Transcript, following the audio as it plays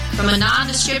From a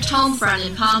nondescript home front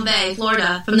in Palm Bay,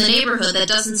 Florida, from the neighborhood that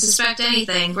doesn't suspect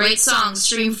anything, great songs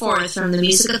stream forth from the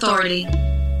Music Authority.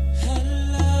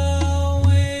 Hello,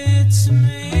 it's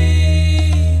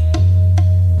me.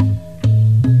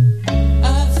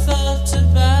 I thought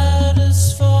about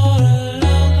us for a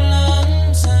long,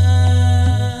 long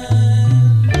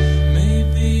time.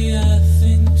 Maybe I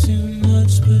think too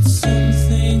much, but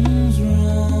something's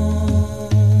wrong.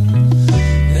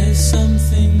 There's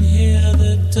something here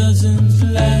that doesn't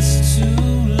last too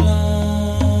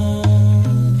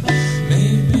long.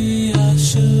 Maybe I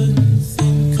shouldn't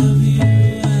think of you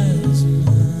as mine.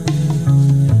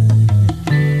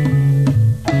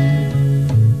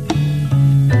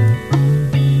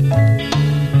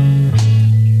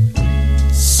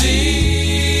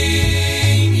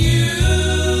 Seeing you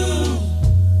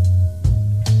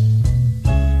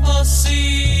or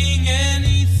seeing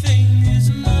anything as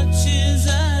much as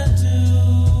I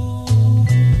do,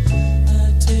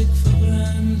 I take for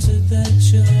granted that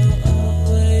you're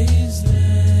always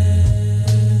there.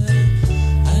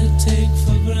 I take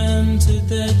for granted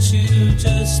that you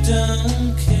just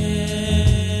don't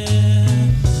care.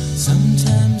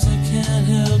 Sometimes I can't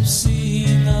help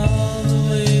seeing all the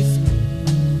way through.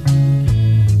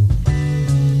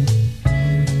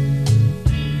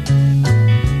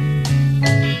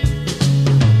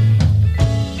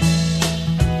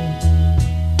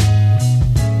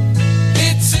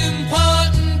 It's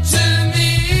important to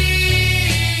me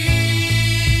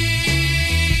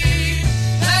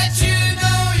that you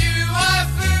know you are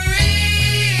free.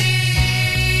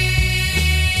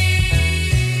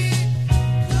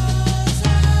 'Cause I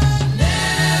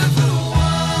never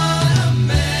wanna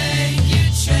make you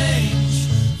change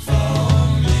for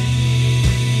me.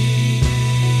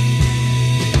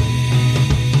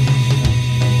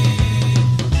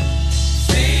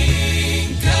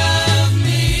 Think of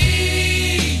me.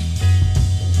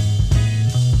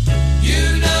 You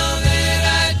know that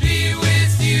I'd be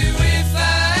with you if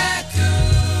I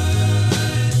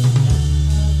could.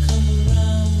 I'll come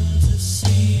around to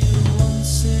see you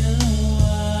once in a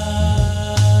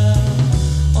while.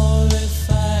 Or if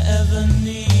I ever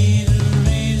need a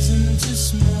reason to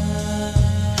smile,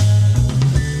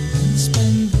 and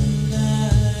spend the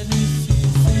night if you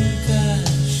think I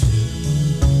should.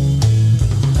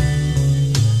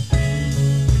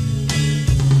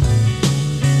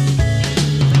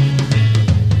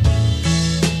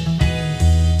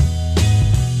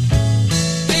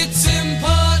 It's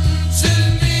important to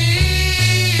me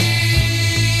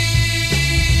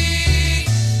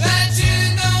that you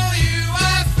know you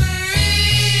are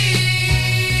free.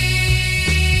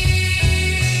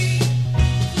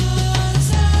 'Cause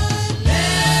I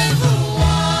never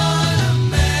wanna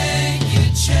make you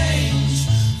change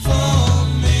for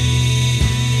me.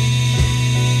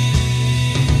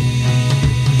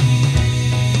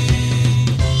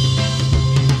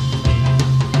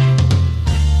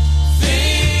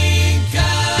 Think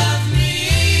of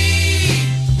me.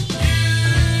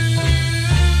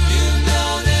 You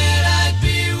know that I'd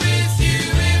be with you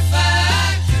if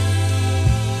I could.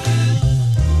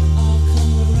 I'll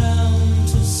come around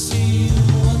to see you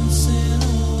once in a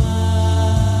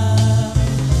while.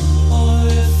 Or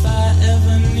if I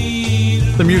ever need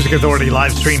The Music Authority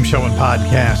live stream show and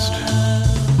podcast.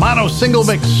 Mono single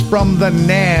mix from the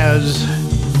Naz.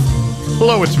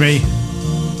 Hello, it's me.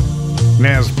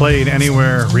 Naz played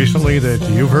anywhere recently that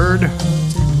you've heard?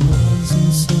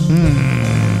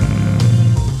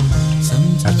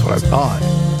 That's what I thought.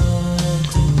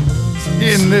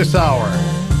 In this hour,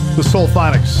 the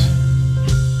Soulphonics,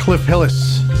 Cliff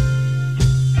Hillis,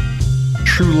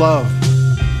 True Love.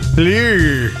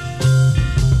 Hello.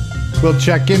 We'll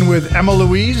check in with Emma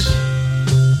Louise,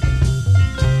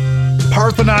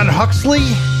 Parthenon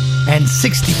Huxley, and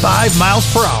 65 miles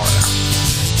per hour.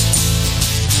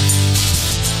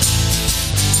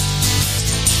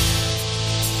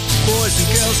 Boys and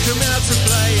girls come out to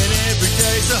play and every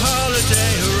day's a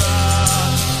holiday,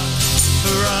 hurrah,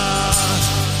 hurrah.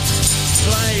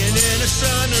 Playing in the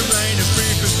sun and rain and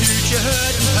free from future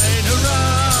hurt and pain,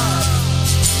 hurrah,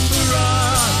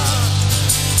 hurrah.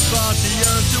 Far too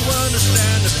young to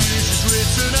understand the future's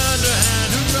written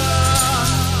underhand, hurrah,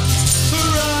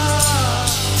 hurrah.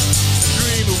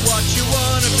 Dream of what you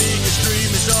wanna be, 'cause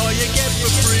dream is all you get for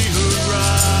free,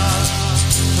 hurrah,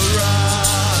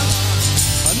 hurrah.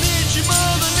 I need you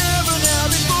more than ever now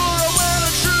before I well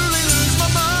and truly lose my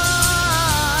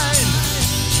mind.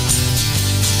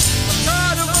 I'm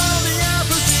tired of all the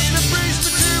apathy that brings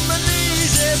me to my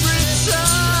knees every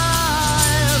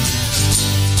time.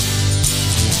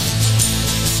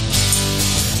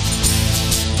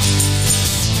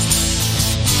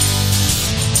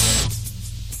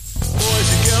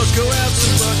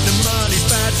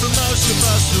 bad for most of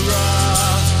us,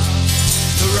 hurrah,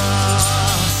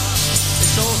 hurrah.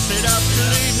 It's all set up to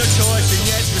leave no choice, and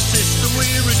yet the system we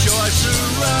rejoice,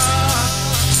 hurrah,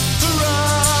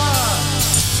 hurrah.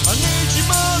 I need you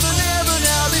more than ever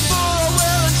now before I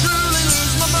well and truly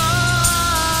lose my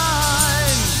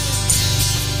mind.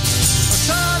 I'm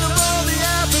tired of all the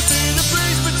apathy that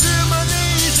brings me to my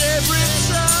knees every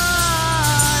time.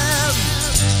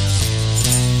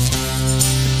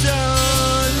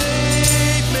 Don't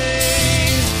leave me,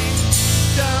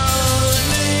 don't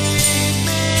leave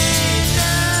me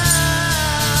now,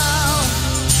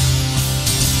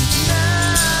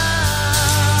 now.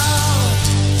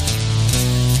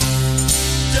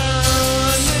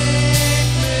 Don't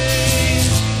leave me,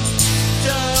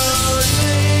 don't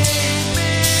leave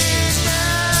me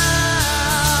now,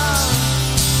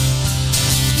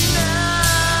 now.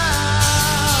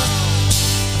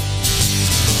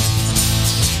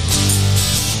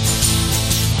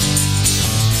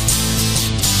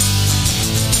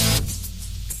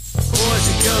 Boys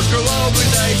and girls grow old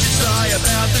with age and sigh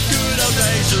about the good old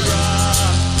days,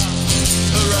 hurrah,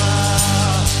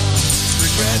 hurrah.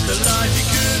 Regret the life you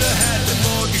could have had, the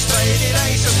mortgage paid, it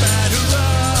ain't so bad,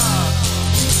 hurrah,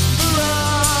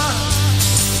 hurrah.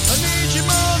 I need you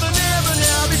more than ever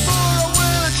now before I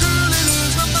will and truly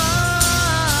lose my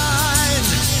mind.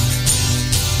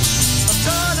 I'm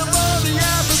tired of all the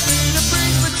apathy that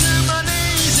brings me to my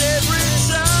knees every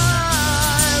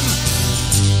time.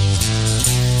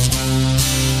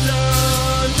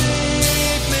 Don't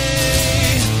leave me,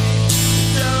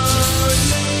 don't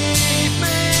leave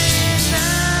me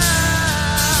now,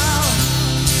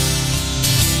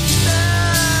 now.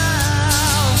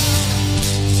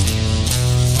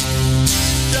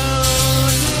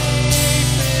 Don't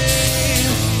leave me,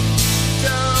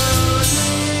 don't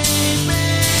leave me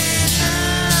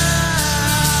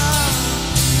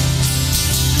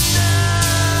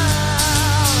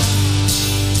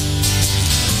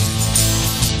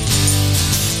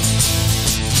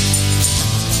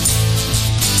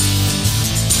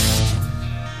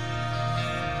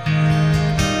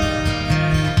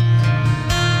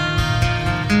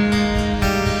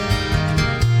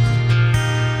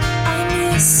I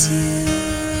miss you.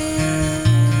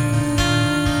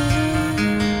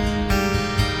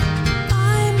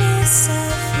 I miss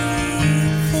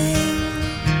everything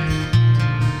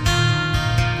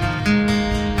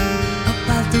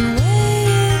about the way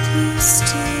it used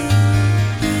to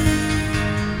be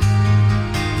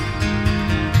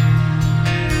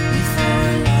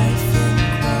before life in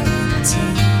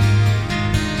quarantine.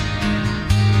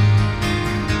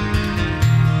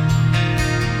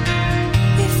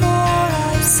 Before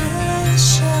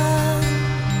isolation,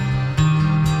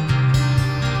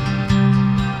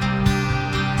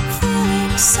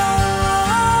 feeling so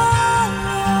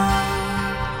alone,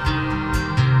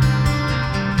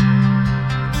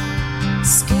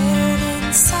 scared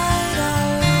inside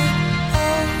our own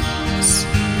homes.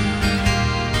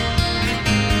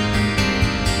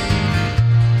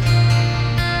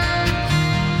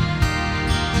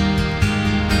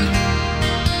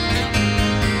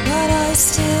 But I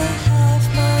still have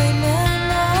my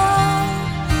memories.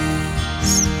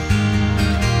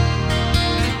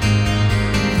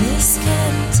 This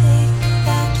can take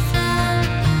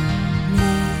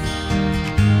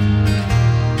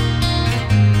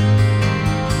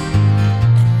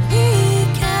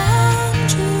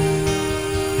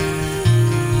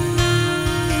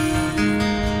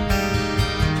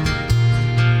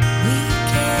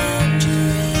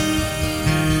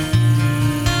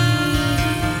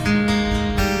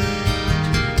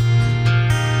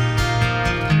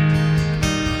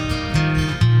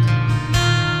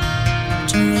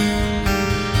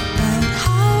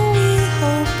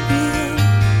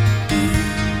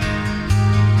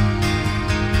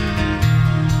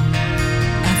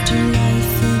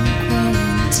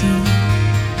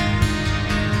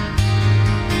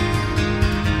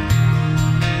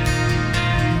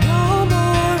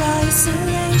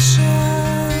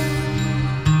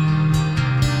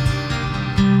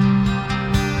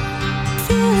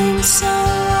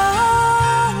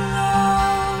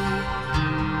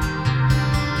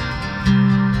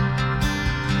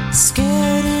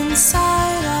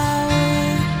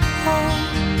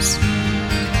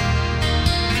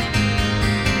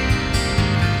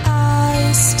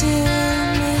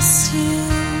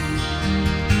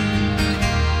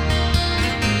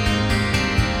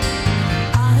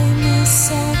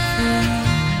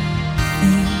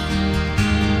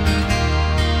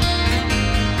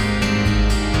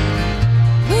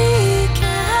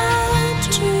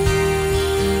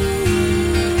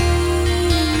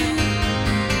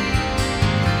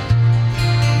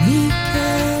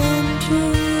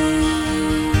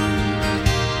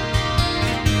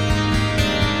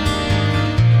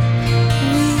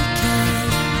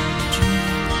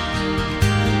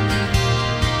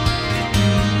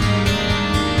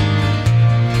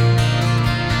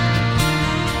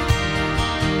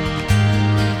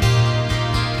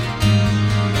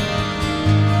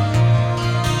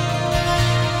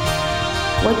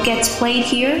gets played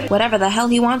here whatever the hell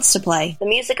he wants to play. The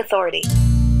Music Authority. I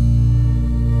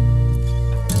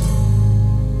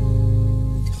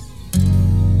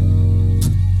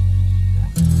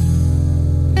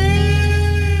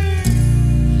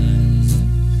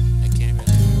can't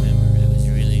really remember. I was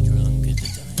really drunk at the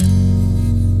time.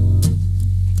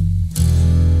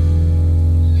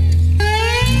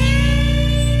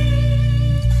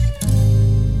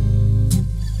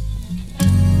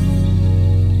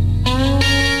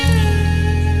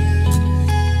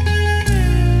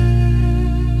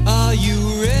 Are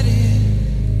you ready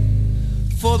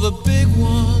for the big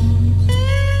one?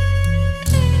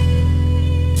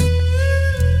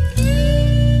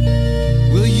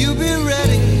 Will you be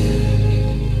ready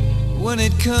when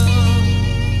it comes?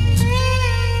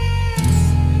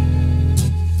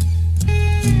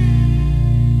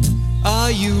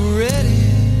 Are you ready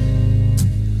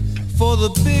for the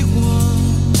big one?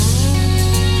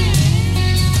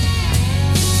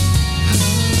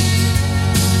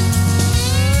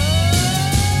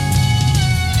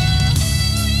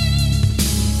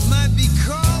 Might be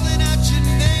calling out your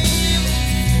name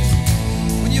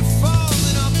when you're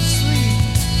falling off to sleep.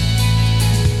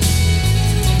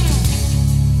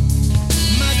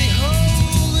 Might be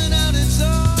holding out its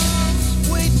arms,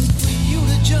 waiting for you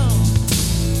to jump.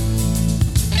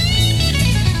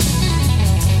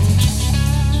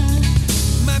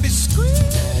 Might be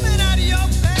screaming out of your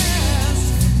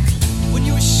past when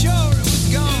you were sure it was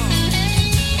gone.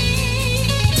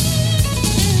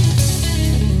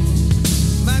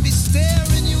 Might be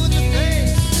staring you in the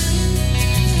face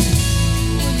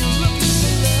when you're looking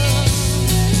for love.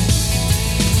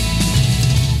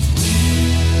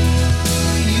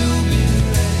 Will you be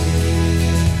ready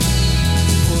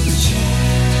for the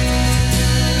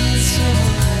chance of a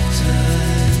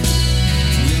lifetime?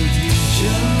 Will you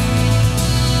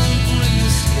jump when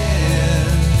you're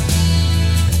scared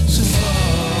to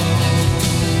fall?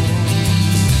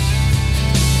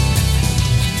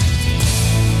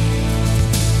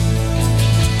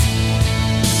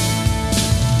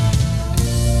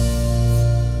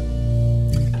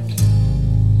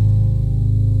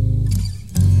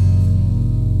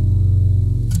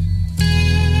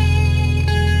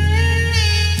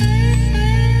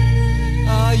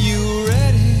 Are you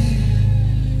ready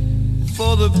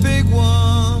for the big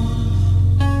one?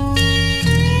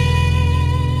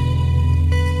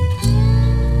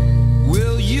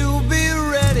 Will you be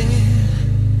ready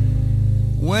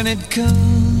when it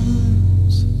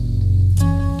comes?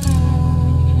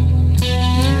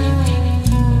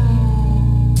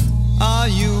 Are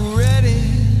you ready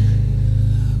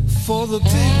for the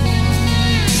big one?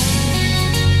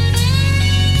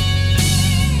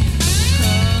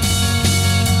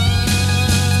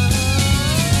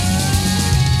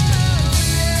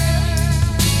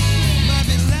 Might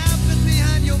be laughing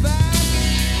behind your back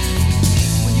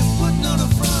when you're putting on a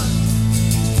front.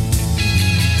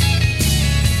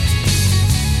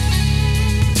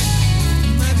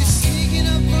 Might be sneaking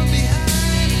up from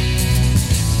behind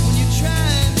when you're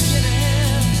trying to get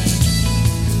ahead.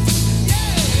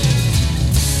 Yeah.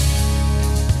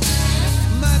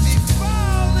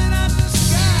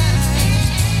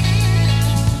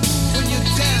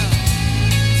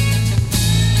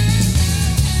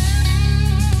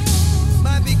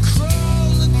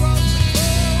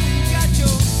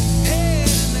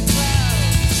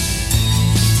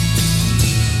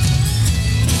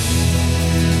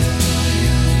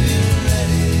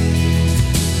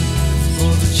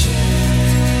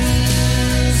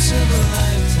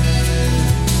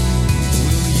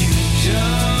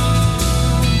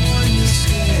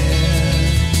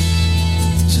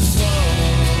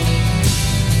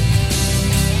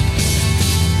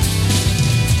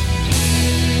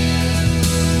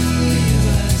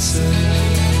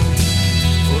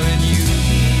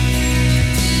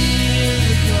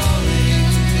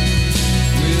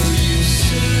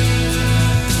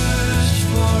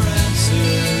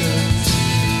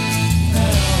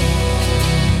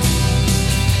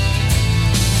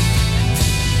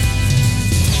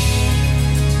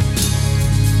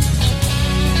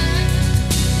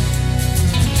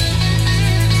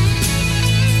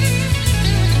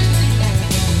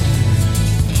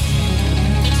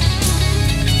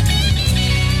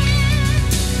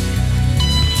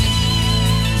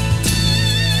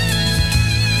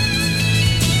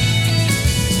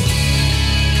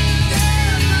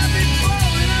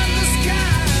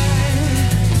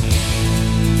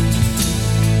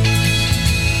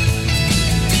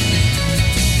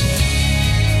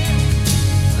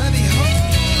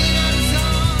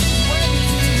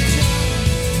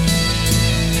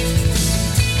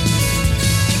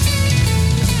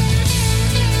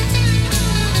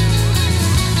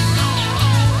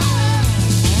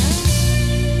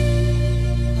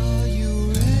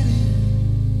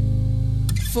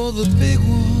 for the big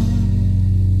one.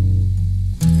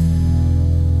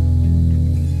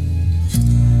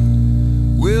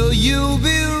 Will you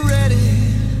be ready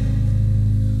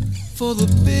for the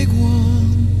big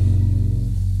one?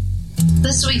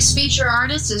 This week's feature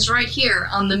artist is right here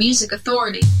on the Music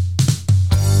Authority.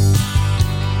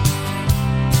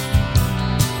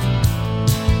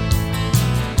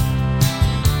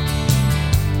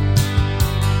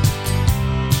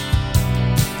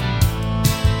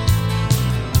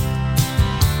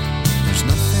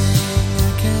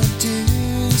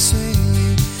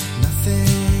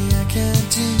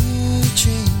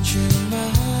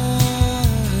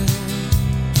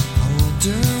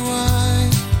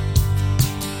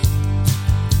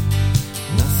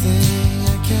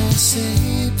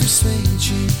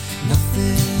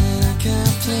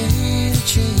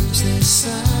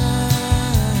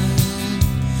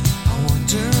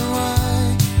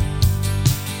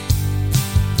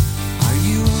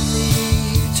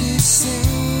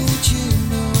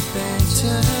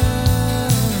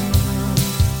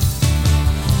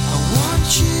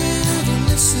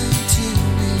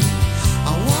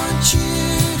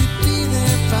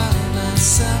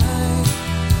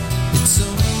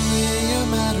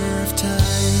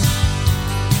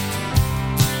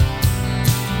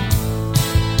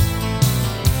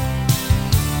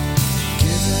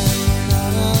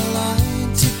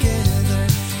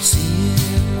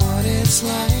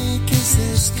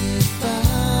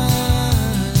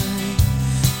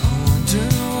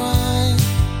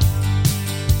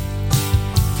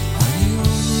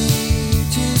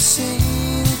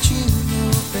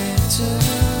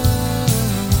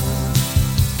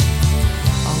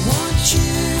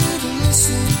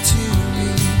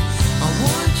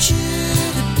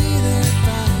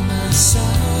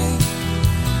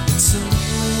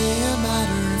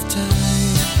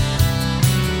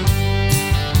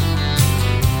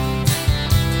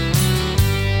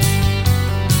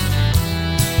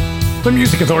 The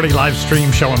Music Authority live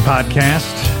stream show and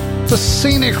podcast. The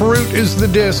Scenic Route is the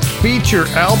disc feature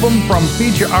album from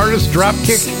feature artist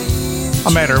Dropkick,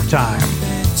 A Matter of Time.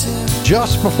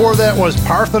 Just before that was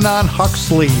Parthenon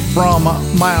Huxley from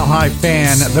Mile High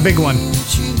Fan, the big one.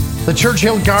 The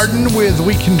Churchill Garden with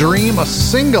We Can Dream, a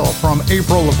single from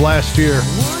April of last year.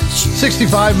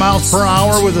 65 miles per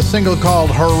hour with a single called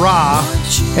Hurrah.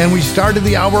 And we started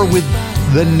the hour with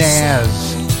The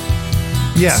Nazz.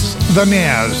 Yes, The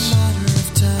Nazz.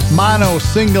 Mono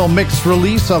single mixed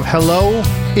release of Hello,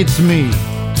 It's Me.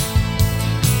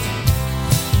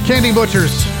 Candy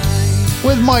Butchers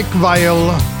with Mike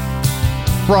Viola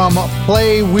from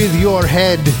Play With Your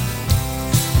Head.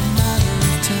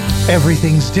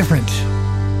 Everything's Different.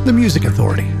 The Music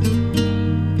Authority.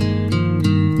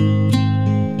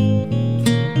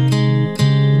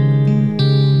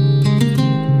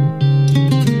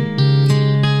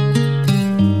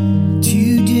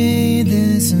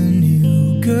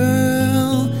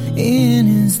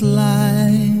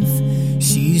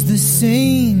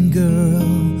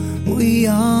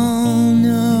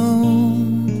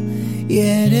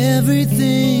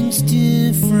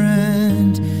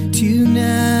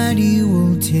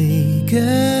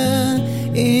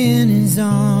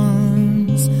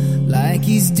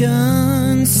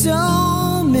 Done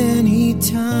so many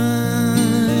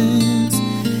times,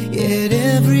 yet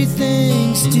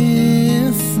everything's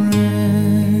different.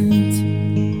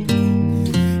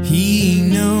 He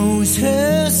knows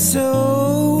her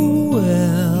so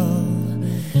well.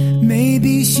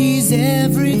 Maybe she's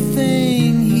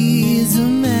everything he's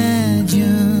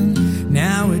imagined.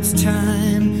 Now it's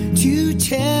time to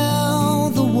tell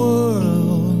the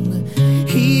world.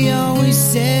 He always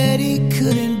said he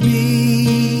couldn't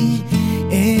be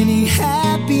any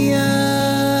happier,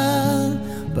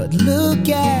 but look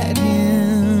at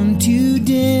him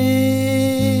today.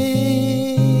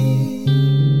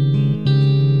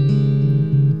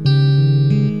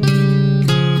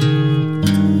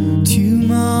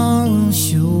 Tomorrow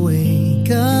she'll wake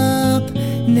up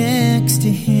next to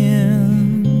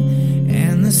him,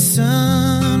 and the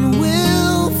sun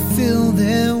will fill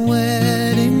their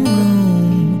wedding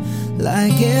room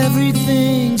like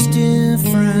everything's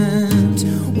different.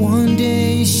 One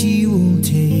day she will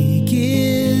take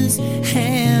his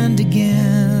hand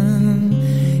again.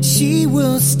 She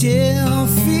will still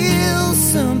feel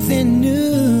something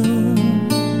new,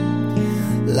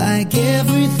 like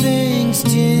everything's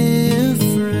different.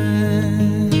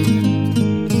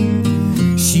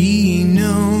 She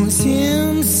knows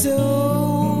him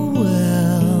so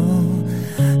well.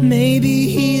 Maybe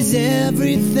he's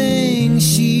everything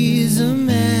she's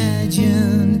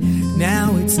imagined.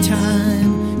 Now it's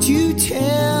time to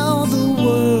tell the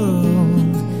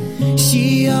world.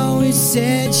 She always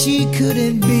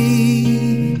couldn't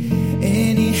be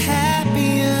any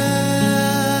happier.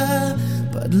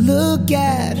 But look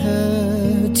at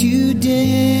her today.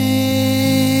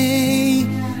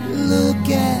 Look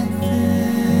at them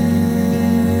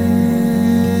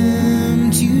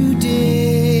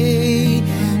today.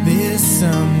 There's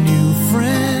some new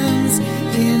friends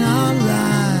in our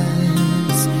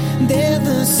lives. They're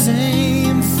the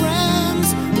same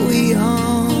friends we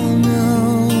all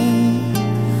know.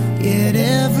 Yet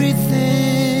everything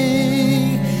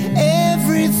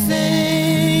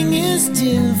is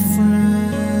different.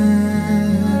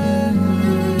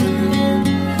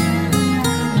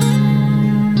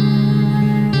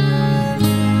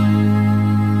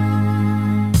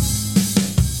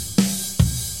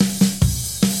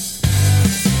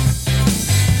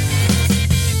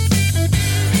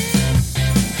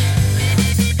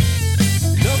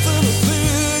 Nothing will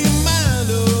clear your mind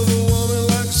of a woman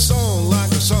like a song,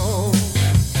 like a song.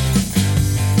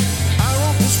 I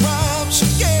wrote this rhyme, she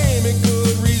gave me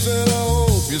good reason. I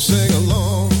hope you sing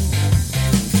along.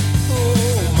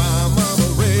 Oh, my mama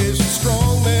raised a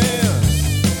strong man.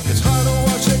 It's hard to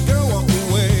watch that girl walk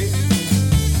away.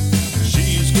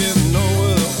 She's getting on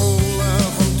with her whole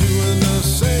life. I'm doing the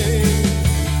same.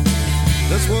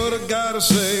 That's what I gotta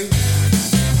say.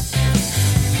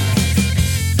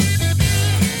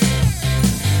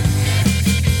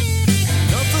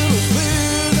 Nothing will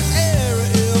clear the air of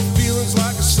ill feelings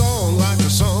like a song, like a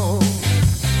song.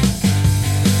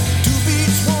 Two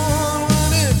beats one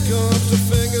when it comes to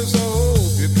fingers. I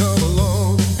hope you come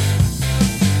along.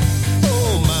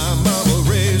 Oh, my mama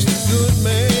raised a good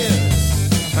man.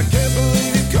 I can't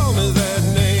believe you call me that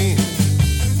name.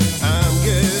 I'm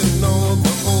getting on with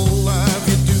my whole life.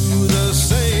 You do the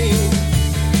same.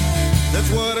 That's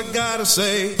what I gotta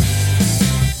say.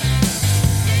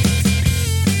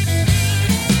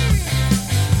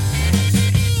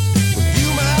 You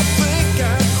might think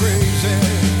I'm crazy.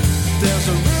 There's a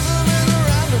rhythm in the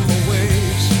round of my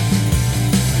ways.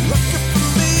 Lucky for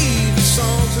me, the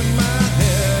songs in my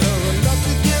head are enough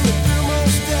to get me through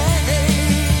most days.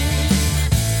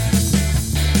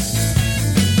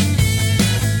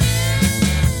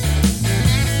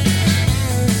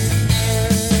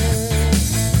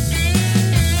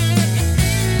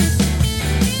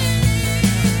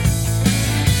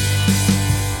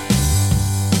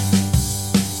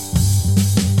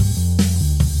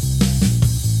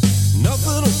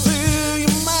 Nothing will clear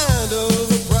your mind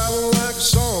of a problem like a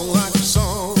song, like a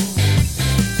song.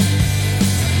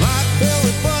 Like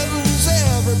belly buttons,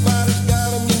 everybody's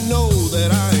got 'em. You know that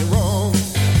I ain't wrong.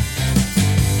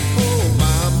 Oh,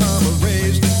 my mama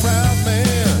raised a proud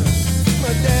man.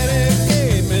 My daddy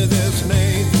gave me this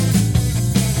name.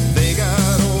 They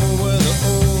got on with their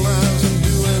own lives and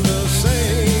doing the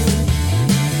same.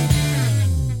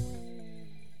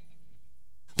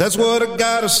 That's what I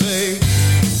gotta say.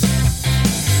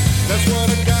 That's what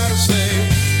I gotta say.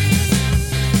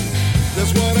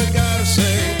 That's what I gotta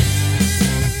say.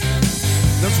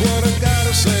 That's what I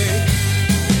gotta say.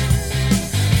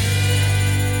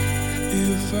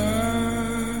 If I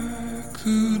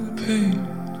could paint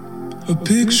a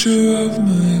picture of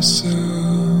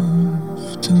myself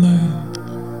tonight,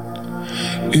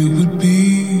 it would be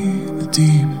the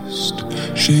deepest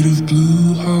shade of blue,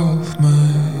 half my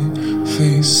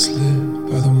face lit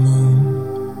by the moon.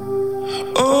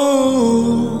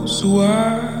 Oh, so I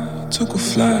took a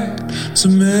flight to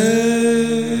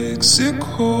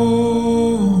Mexico,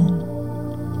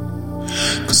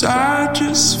 'cause I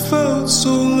just felt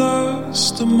so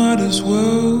lost, I might as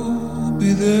well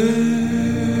be there,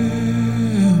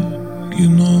 you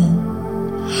know.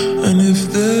 And if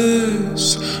there's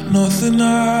nothing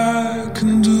I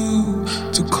can do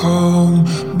to come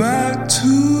back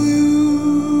to you,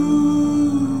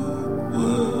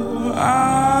 well,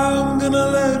 I'm gonna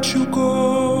let you go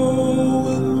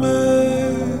in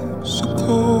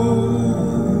Mexico.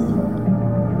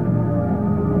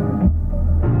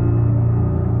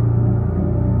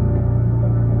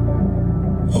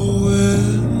 Oh,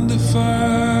 and if I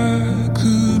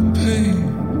could paint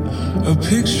a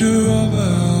picture of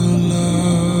our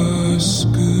last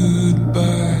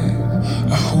goodbye,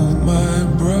 I hope my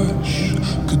brush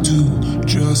could do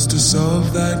justice of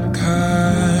that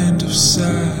kind of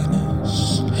sadness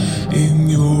in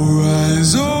your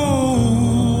eyes.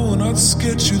 Oh, and I'd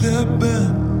sketch you there,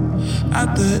 Ben, at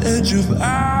the edge of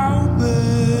our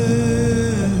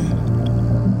bed.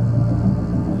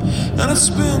 And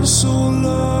it's been so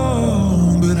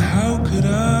long, but how could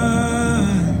I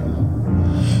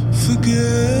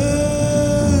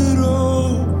forget? Oh,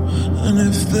 and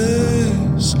if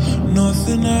there's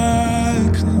nothing I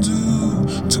can do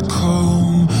to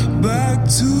come back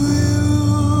to you,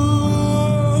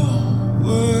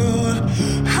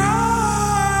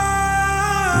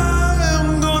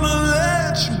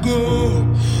 go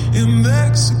in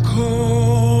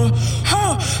Mexico.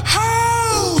 How?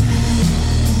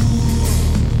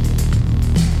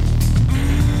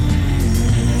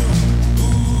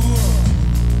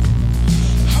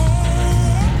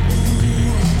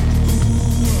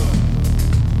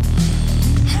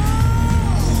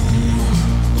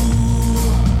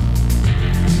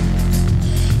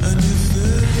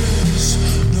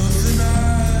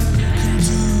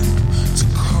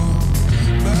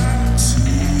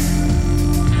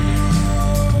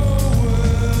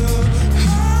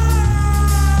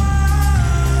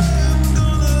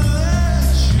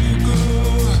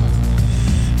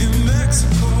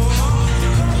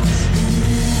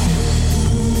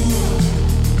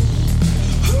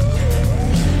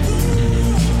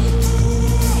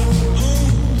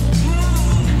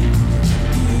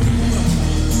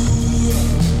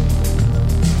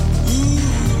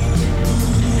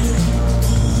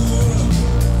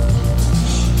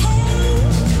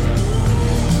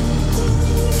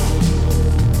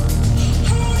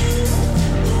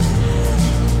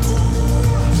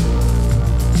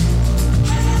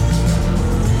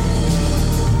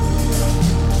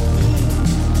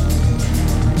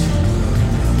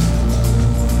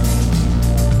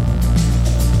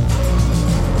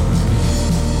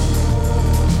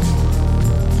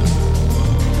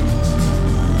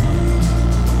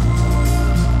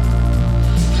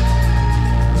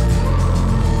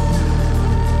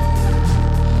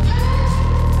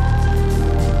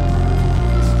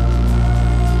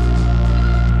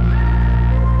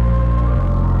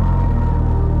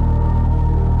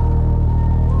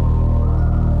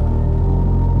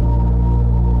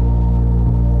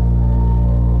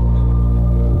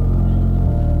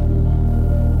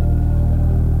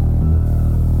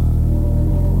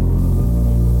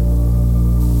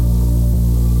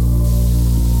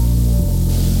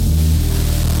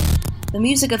 The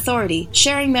Music Authority,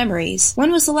 sharing memories.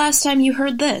 When was the last time you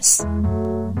heard this?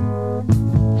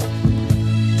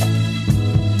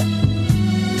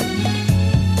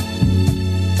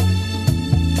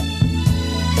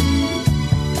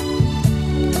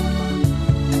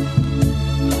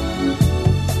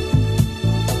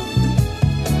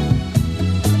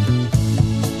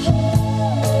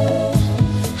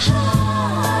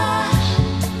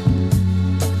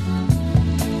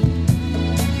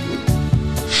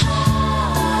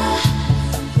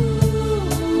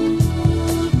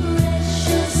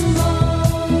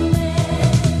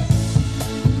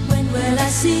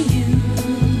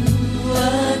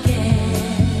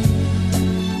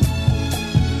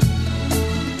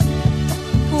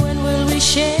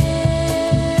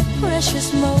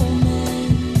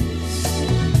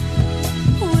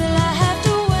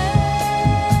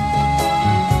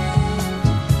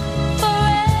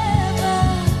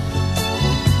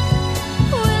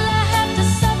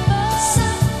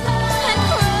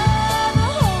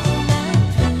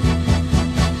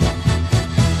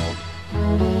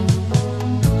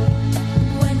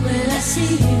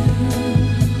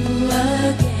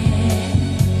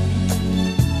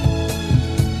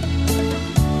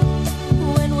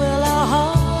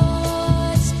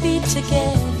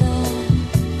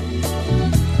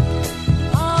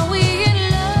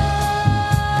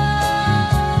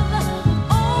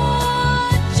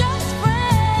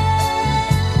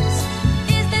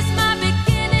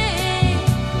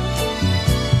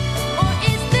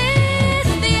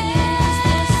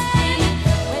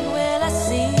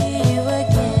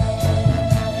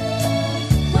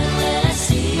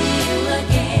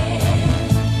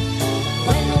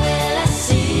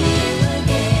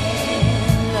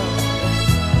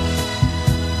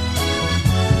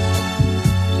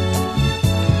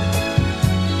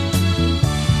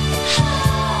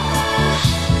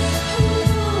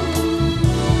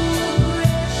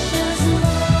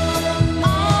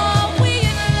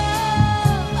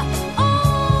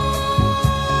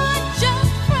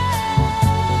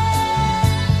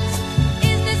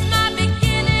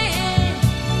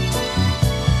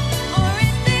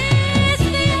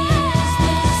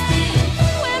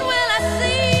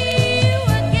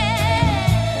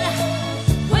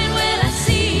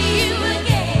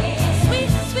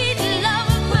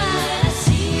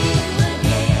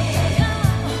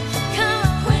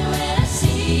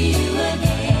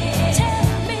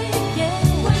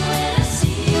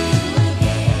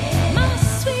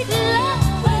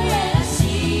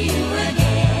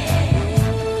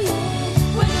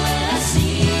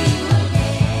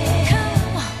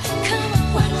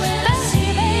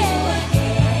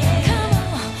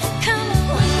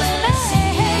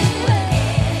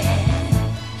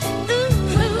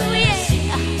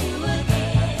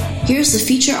 Here's the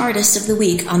feature artist of the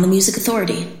week on the Music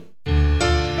Authority.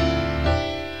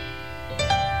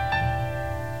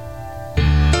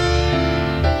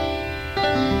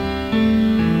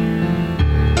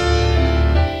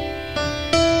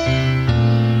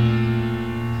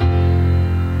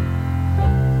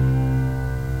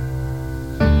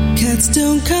 Cats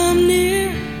don't come near,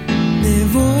 they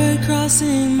avoid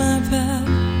crossing my path.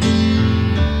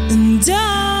 And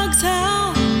dogs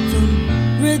howl from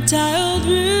red-tiled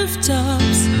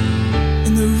rooftops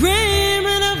in the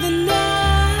raiment of the night.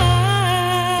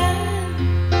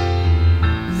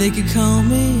 They could call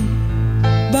me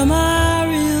by my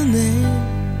real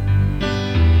name.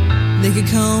 They could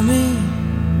call me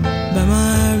by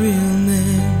my real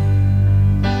name.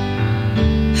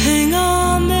 Hang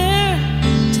on there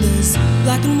to those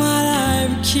black and white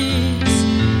ivory keys.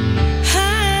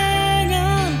 Hang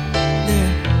on,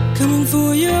 they're coming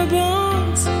for your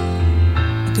bones.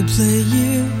 I could play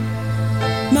you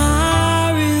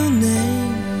my real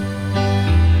name.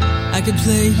 I could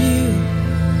play you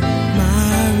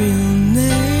my real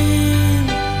name.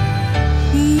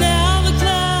 Now the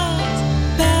clouds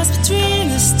pass between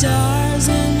the stars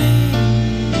and me.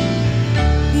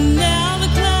 Now the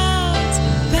clouds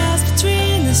pass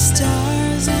between the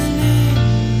stars and me.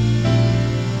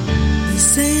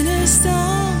 This ain't a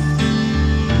song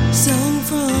sung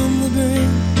from the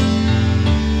brink.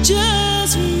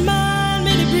 Just remind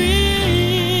me to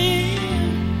breathe.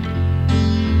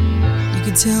 You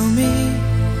could tell me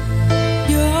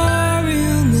your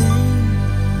real name.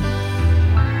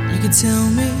 You could tell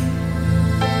me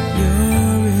your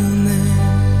real name.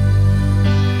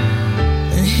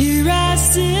 And here I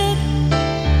sit in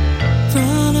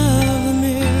front of the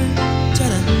mirror, try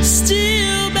to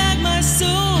steal back my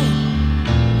soul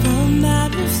from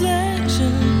that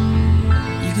reflection.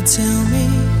 You could tell me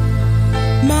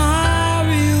my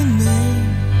real name.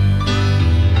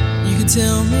 You could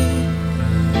tell me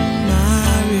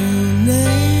my real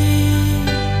name.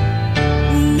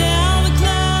 Now the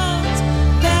clouds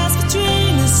pass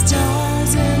between the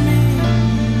stars and me.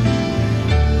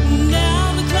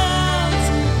 Now the clouds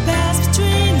pass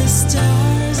between the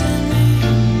stars and me.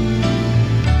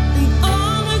 And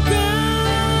on the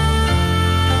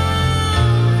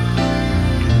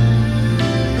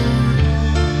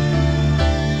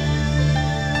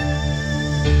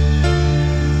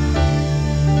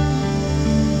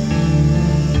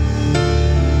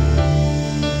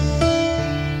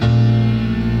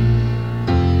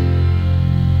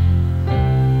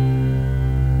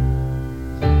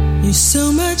you're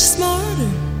so much smarter.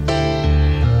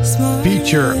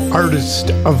 Feature Artist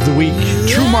of the Week,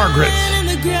 True Margaret, In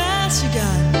the grass you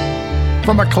got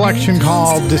from a collection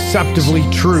called Deceptively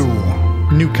True,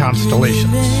 New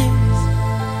Constellations.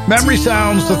 Memory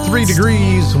Sounds, The 3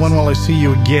 Degrees, When Will I See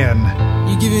You Again?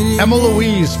 you give it Emma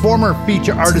Louise, former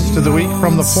Feature Artist of the Week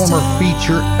from the former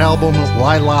feature album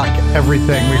Lilac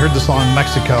Everything. We heard the song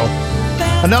Mexico.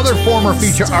 Another former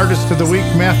Feature Artist of the Week,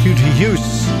 Matthew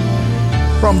Hughes,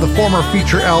 from the former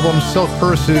feature album Silk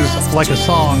Purses, Like a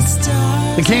Song.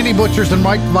 The Candy Butchers and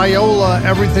Mike Viola,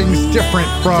 Everything's Different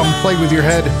from Play With Your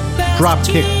Head,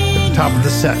 Dropkick at the top of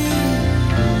the set.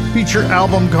 Feature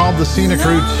album called The Scenic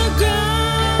Route,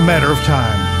 A Matter of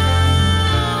Time.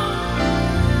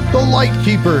 The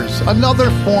Lightkeepers, another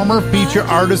former Feature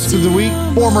Artist of the Week,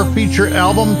 former feature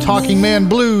album Talking Man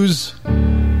Blues,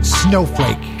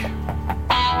 Snowflake.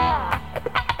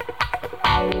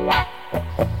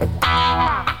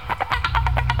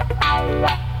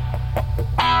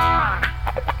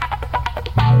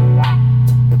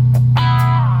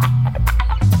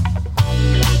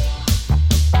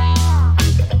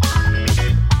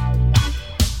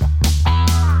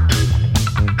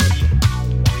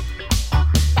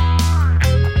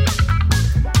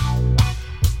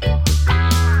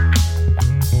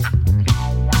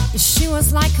 She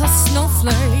was like a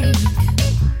snowflake,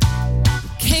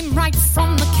 came right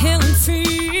from the killing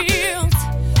field.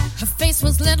 Her face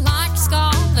was lit like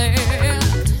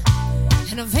scarlet,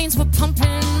 and her veins were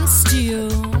pumping steel.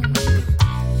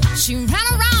 She ran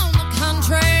around the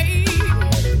country,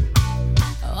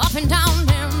 up and down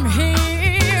them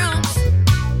hills,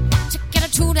 to get her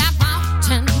to that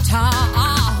mountain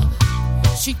top.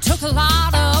 She took a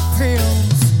lot of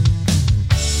pills.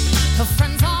 Her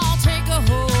friends all take her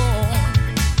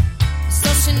home, so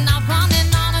she's not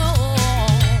running on her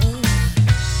own.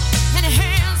 And her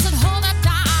hands that hold her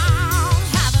down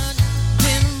haven't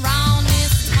been around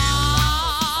this time.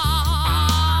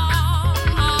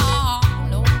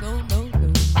 No, no, no, no.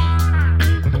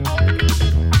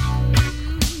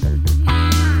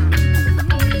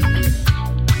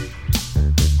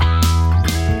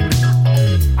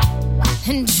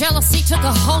 And jealousy took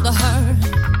a hold of her.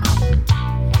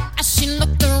 She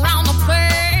looked around the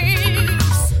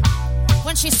place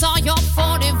when she saw your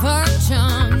 40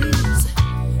 virgins.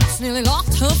 She nearly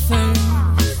lost her faith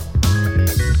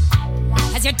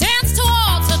as you danced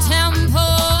towards the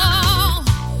temple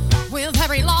with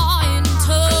every law in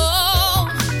tow.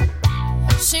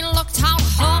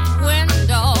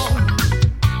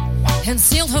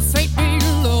 concealed her fate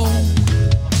below.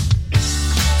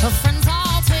 Her friends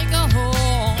all take her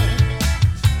home,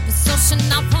 but so she's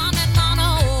not running on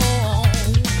her own.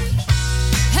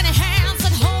 Any hands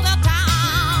that hold her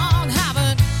down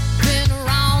haven't been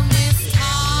around this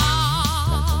town.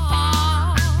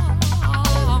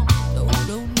 No, no,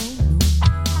 no, no.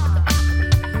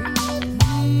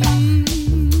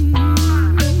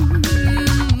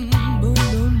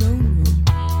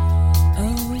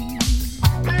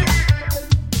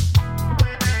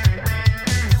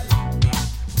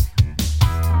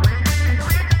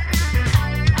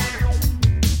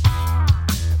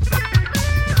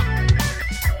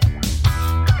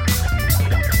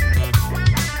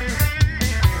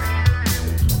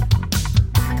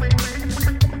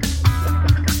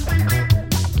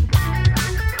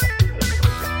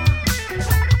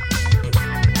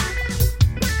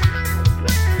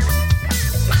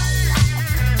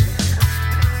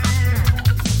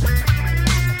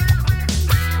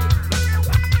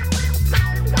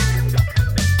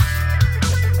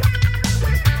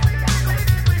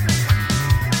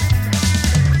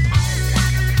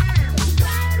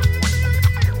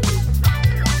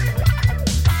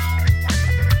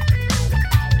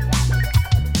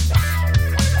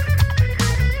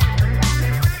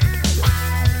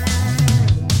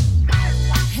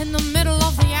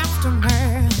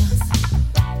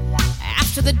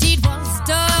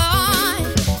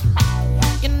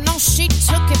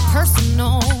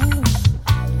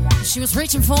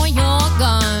 Reaching for your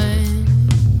gun.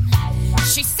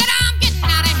 She said, I'm getting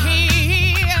out of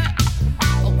here.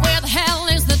 But where the hell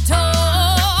is the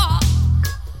door?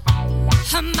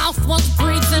 Her mouth was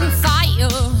breathing fire.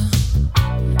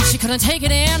 She couldn't take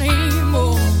it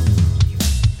anymore.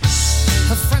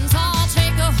 Her friends all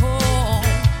take her home,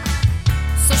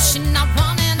 so she's not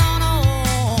running on her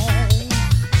own.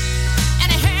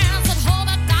 Any hands that hold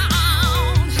her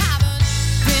down haven't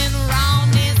been around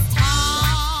this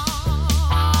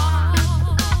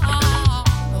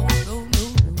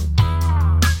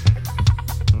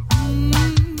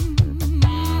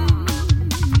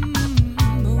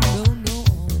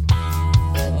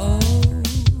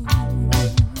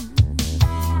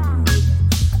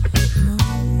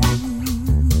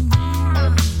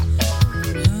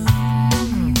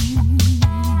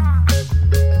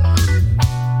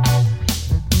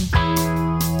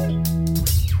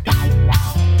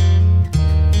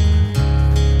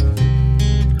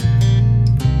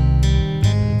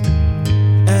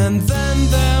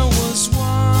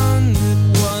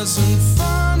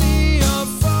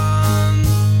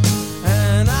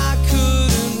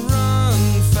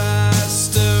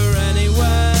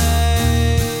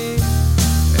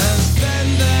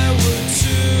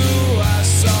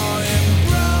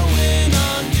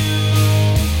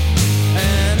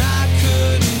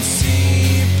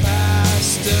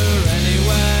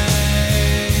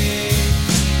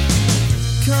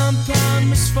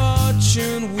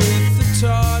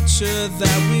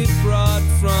that we brought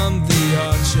from the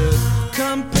orchard.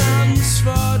 Compound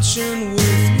misfortune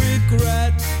with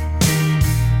regret.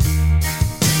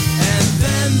 And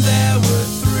then there were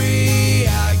three,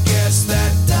 I guess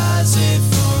that does it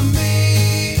for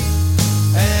me.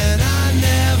 And I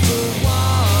never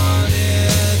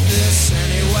wanted this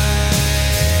anyway.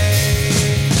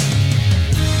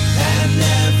 And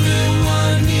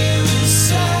everyone here is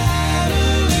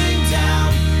settling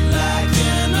down like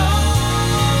an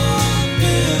old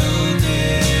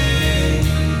building.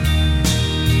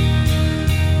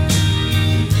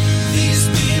 These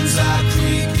beams are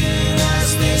creaking as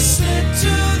they slip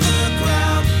to the ground.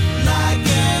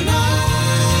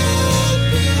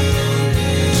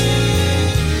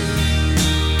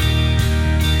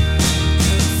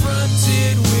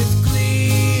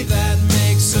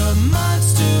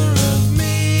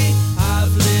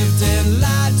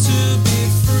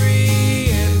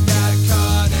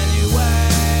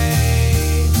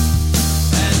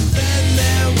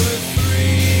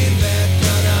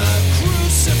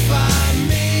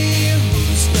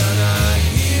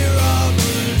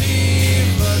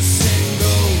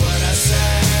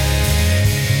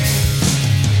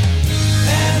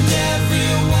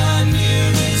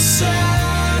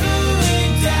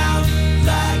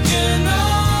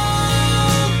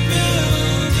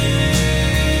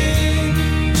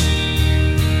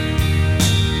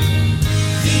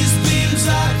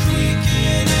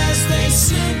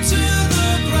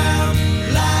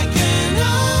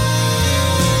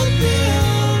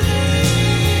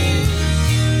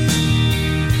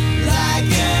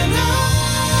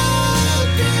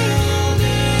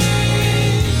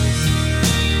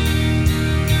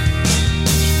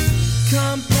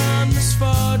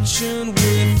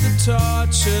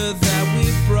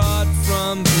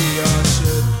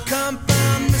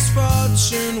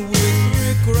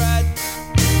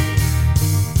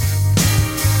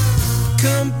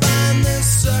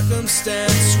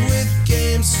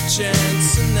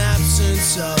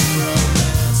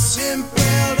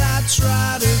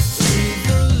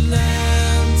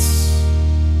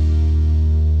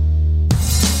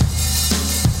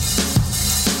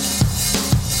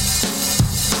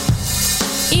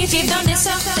 vivent dans des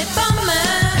sortes de pommes.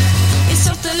 Ils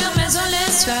sortent de leur maison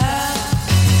le soir.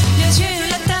 Les yeux,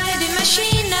 la taille des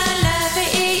machines à laver.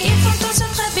 Et ils font tous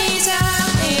très bizarre.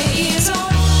 Et ils ont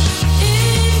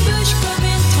une bouche comme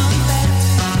une trompette.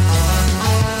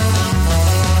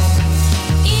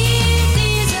 Ils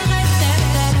disent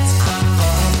rat-tat-tat.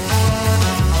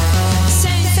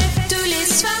 C'est une fête tous les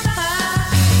soirs.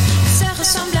 Ça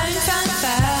ressemble à une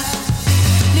fanfare.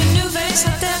 Le nouvel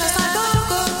extraterrestre à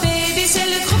Coco Baby, c'est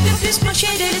le groupe le plus branché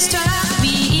de l'histoire.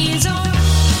 Oui, ils ont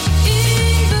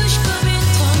une bouche comme une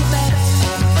trompette.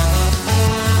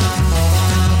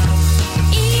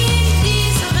 Ils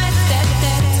disent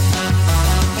rat-tat-tat.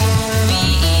 Oui,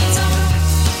 ils ont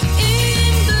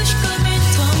une bouche comme une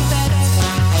trompette.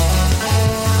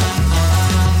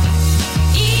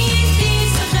 Ils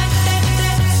disent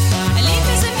rat-tat-tat. Allez,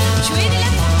 mes amis, jouez de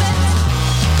la trompette.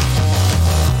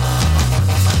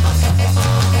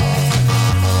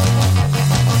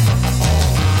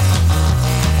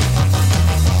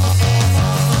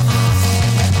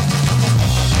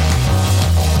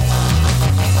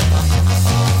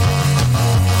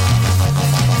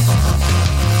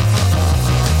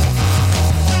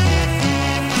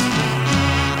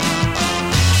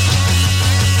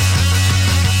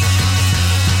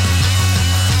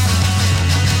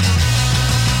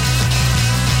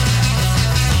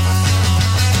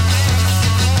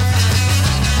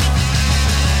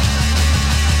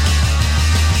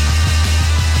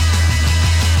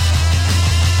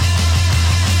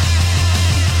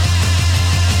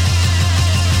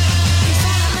 Ils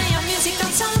font la meilleure musique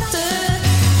dansante.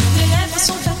 Les lèvres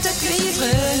sont faites de cuivre.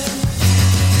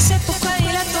 C'est pourquoi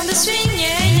il a tant de swing,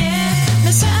 yeah, yeah.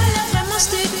 Mais ça a l'air vraiment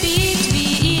stupide. Oui,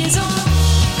 ils ont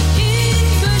une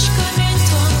bouche comme une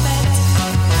trompette.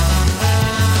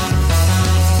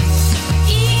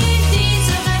 Ils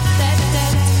disent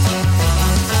rat-tat-tat.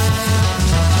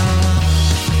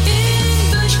 Une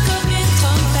bouche comme une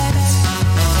trompette.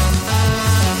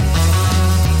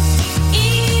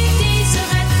 Ils disent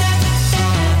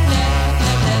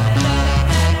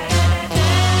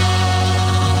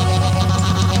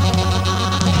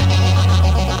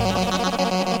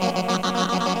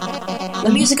The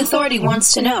Music Authority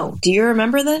wants to know, do you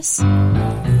remember this?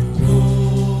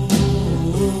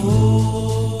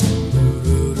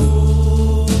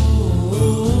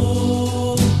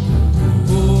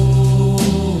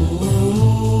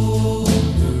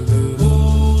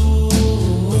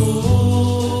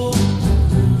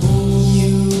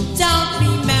 Don't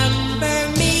remember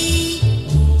me,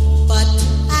 but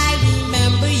I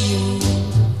remember you.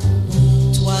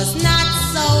 'Twas not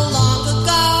so long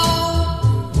ago.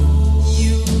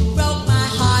 You broke my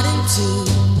heart in two.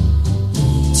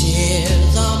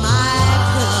 Tears on my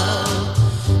pillow,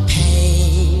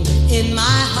 pain in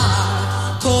my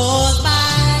heart caused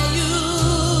by you.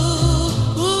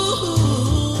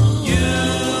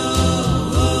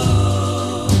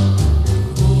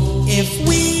 If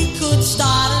we could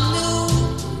start anew,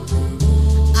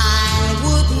 I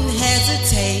wouldn't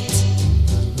hesitate.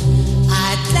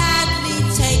 I'd gladly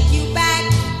take you back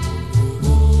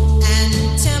and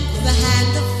tempt the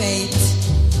hand of fate.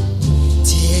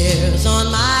 Tears on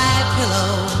my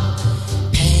pillow,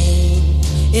 pain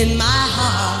in my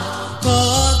heart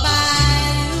caused by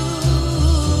you.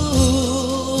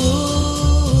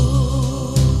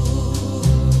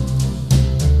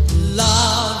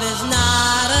 Love is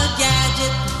not a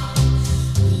gadget.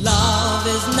 Love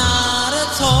is not a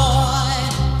toy.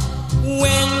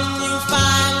 When you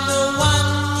find the one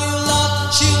you love,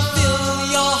 she'll fill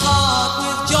your heart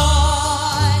with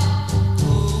joy.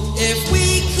 If we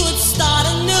could start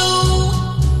anew,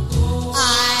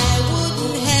 I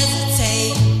wouldn't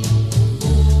hesitate.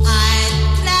 I'd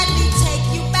gladly take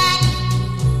you back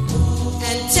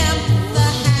and tempt the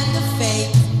hand of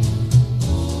fate.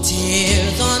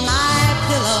 Tears on my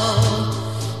pillow,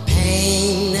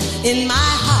 pain in my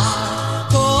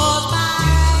heart caused by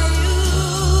you.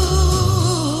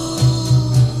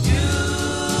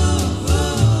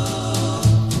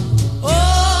 Oh,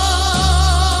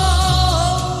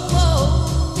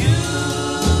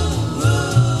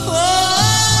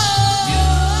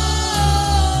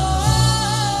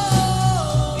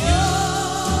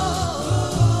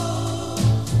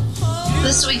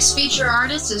 This week's feature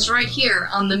artist is right here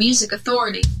on The Music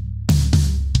Authority.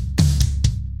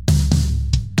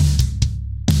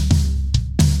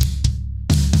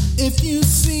 If you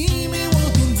see me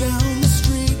walking down the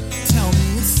street, tell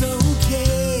me it's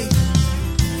okay.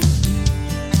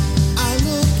 I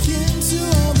look into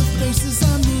all the faces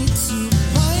I meet to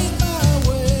find my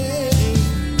way.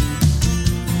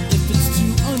 If it's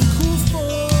too uncool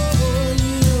for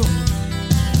you,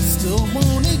 I still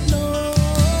won't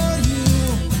ignore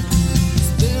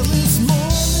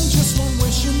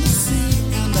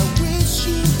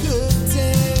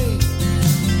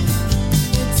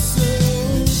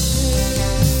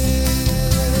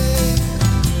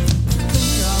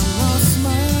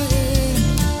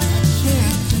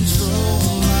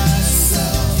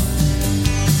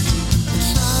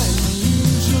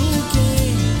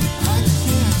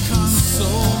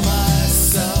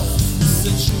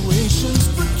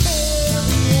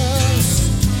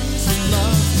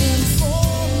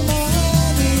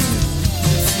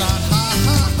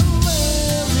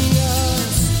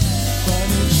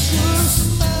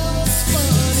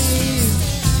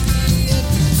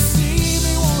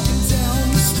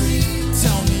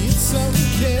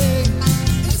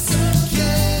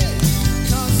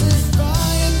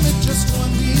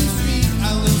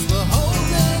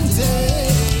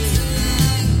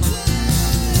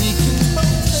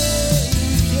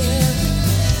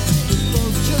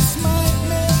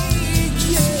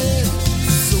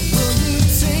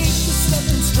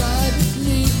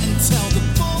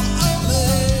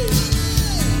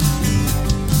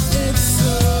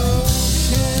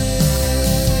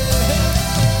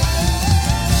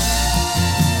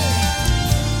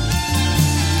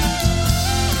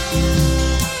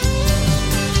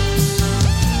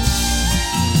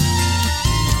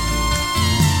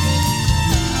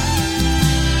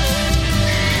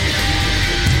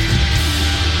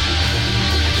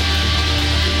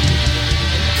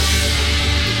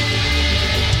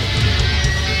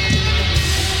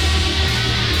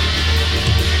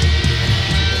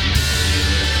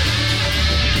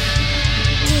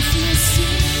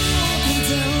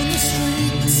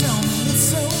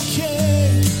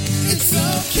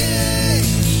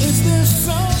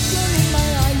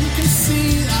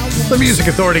Music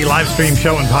Authority live stream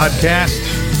show and podcast.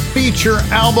 Feature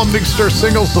album Big Stir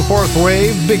Singles, The Fourth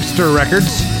Wave, Big Stir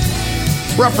Records.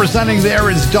 Representing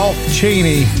there is Dolph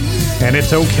Chaney, and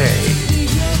It's Okay.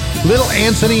 Little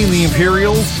Anthony and the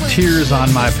Imperials, Tears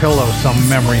on My Pillow, some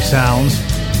memory sounds.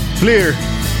 Fleur,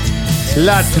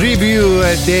 La Tribu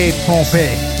des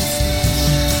Pompées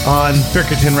on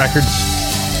Bickerton Records.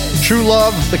 True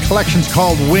Love, the collection's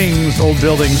called Wings, Old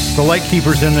Buildings. The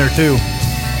Lightkeeper's in there too.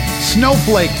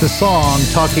 Snowflake, the song,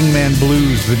 Talking Man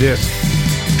Blues, the disc.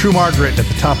 True Margaret at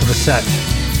the top of the set.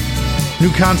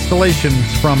 New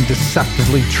Constellations from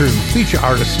Deceptively True, feature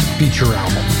artist, feature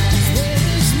album.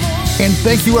 And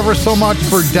thank you ever so much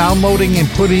for downloading and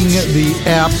putting the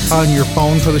app on your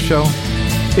phone for the show.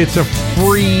 It's a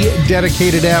free,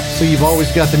 dedicated app, so you've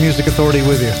always got the Music Authority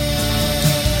with you.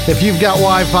 If you've got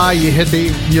Wi-Fi, you hit the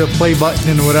play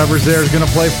button and whatever's there is going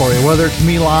to play for you, whether it's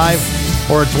me live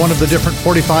or it's one of the different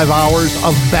 45 hours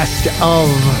of best of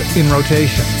in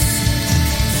rotation.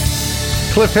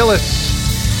 Cliff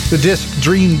Hillis, the disc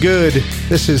Dream Good.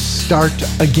 This is Start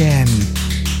Again.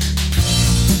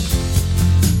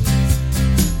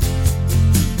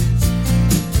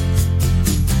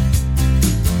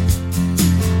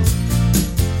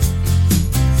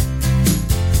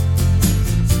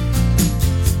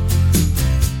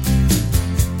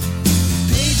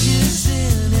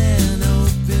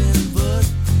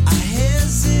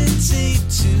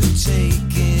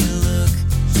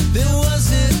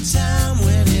 Time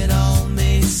when it all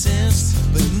made sense,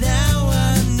 but now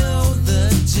I know the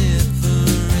difference.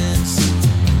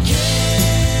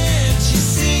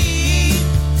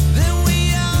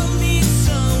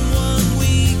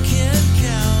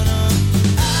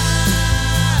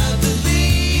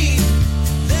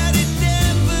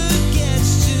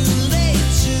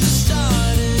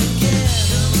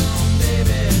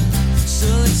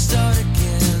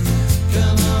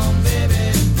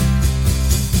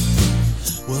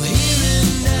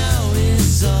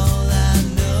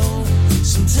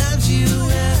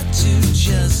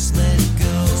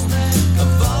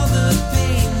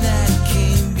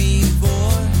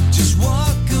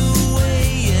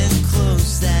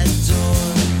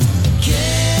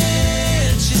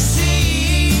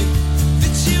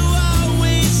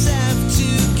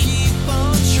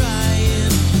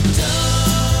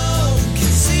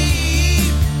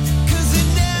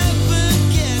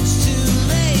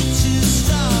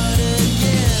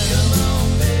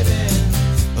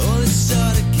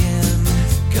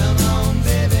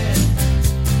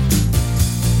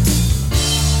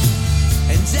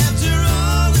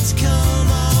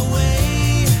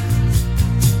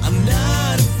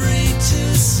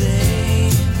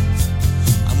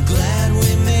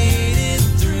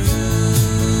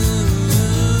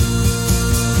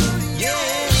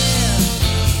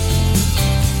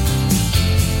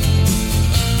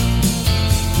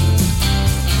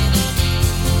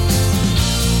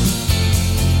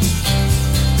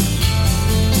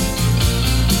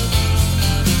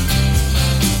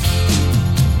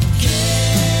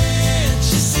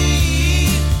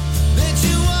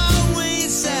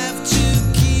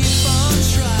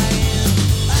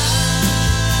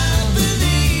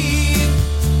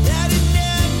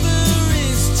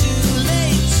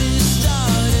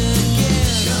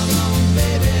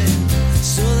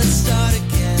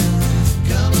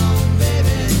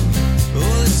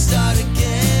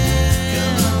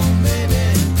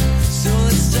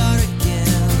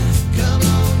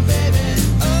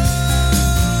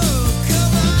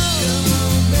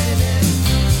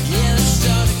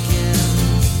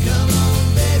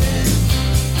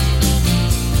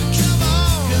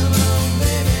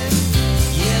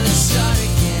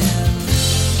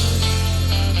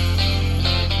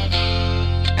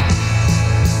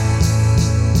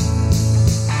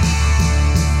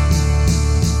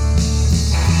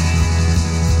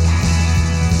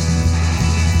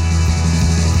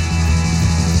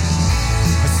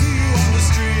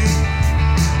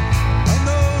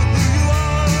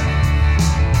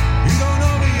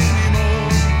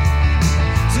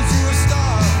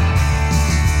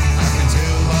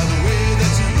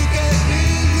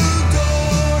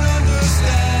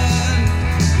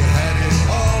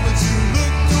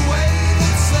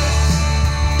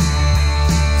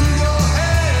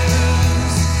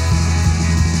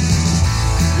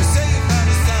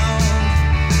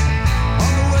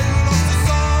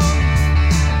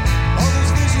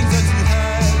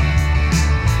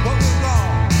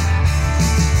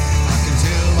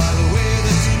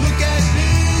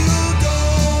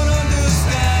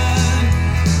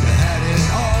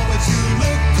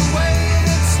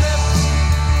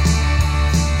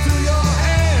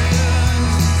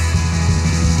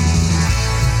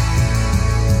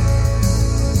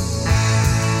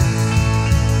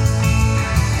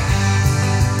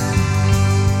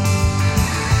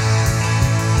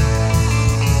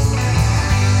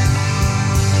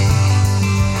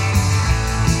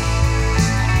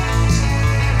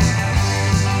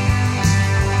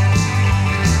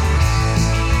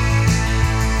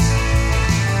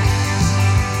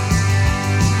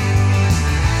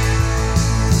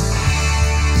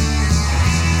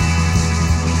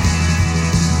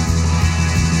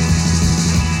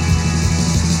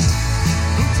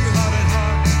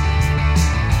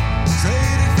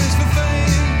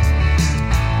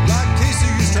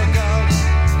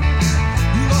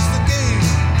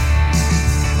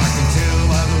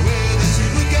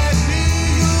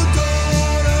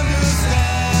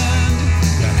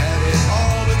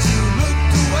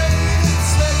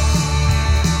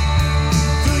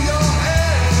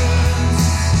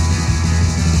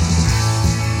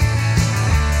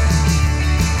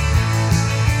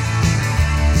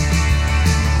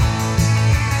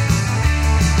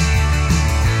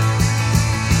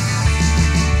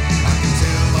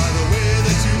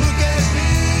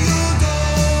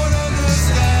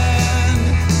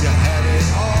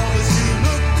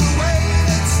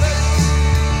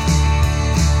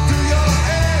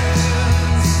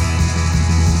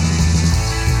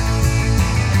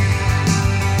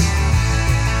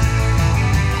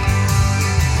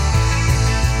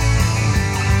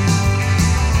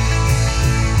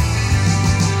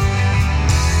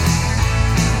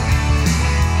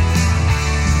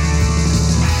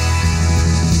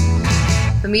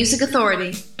 Music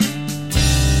Authority.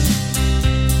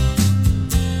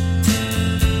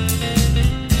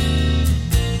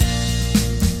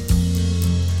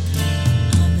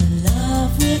 I'm in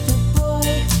love with a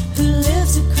boy who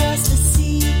lives across the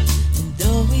sea, and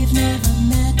though we've never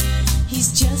met, he's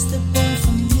just the boy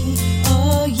for me.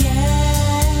 Oh yeah,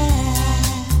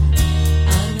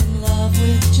 I'm in love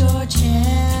with George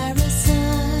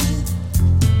Harrison.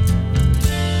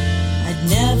 I'd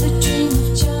never dream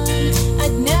of John,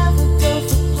 I'd never go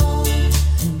for Paul,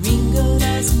 and Ringo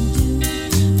doesn't do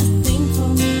a thing for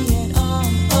me at all.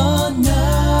 Oh no,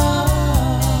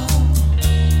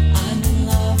 I'm in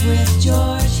love with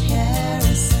George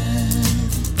Harrison.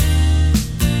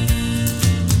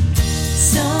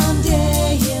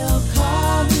 Someday he'll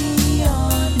call me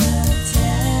on the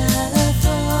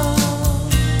telephone.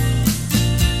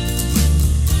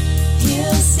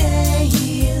 He'll say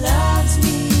he loves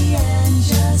me and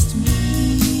just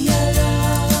me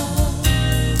alone.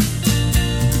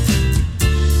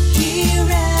 He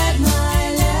read my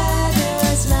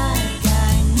letters like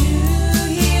I knew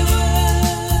he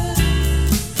would.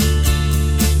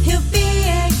 He'll be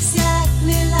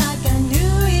exactly like I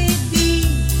knew he'd be.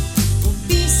 We'll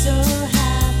be so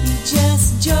happy, just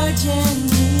George and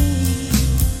me.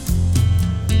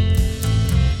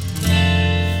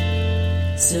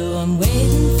 So I'm waiting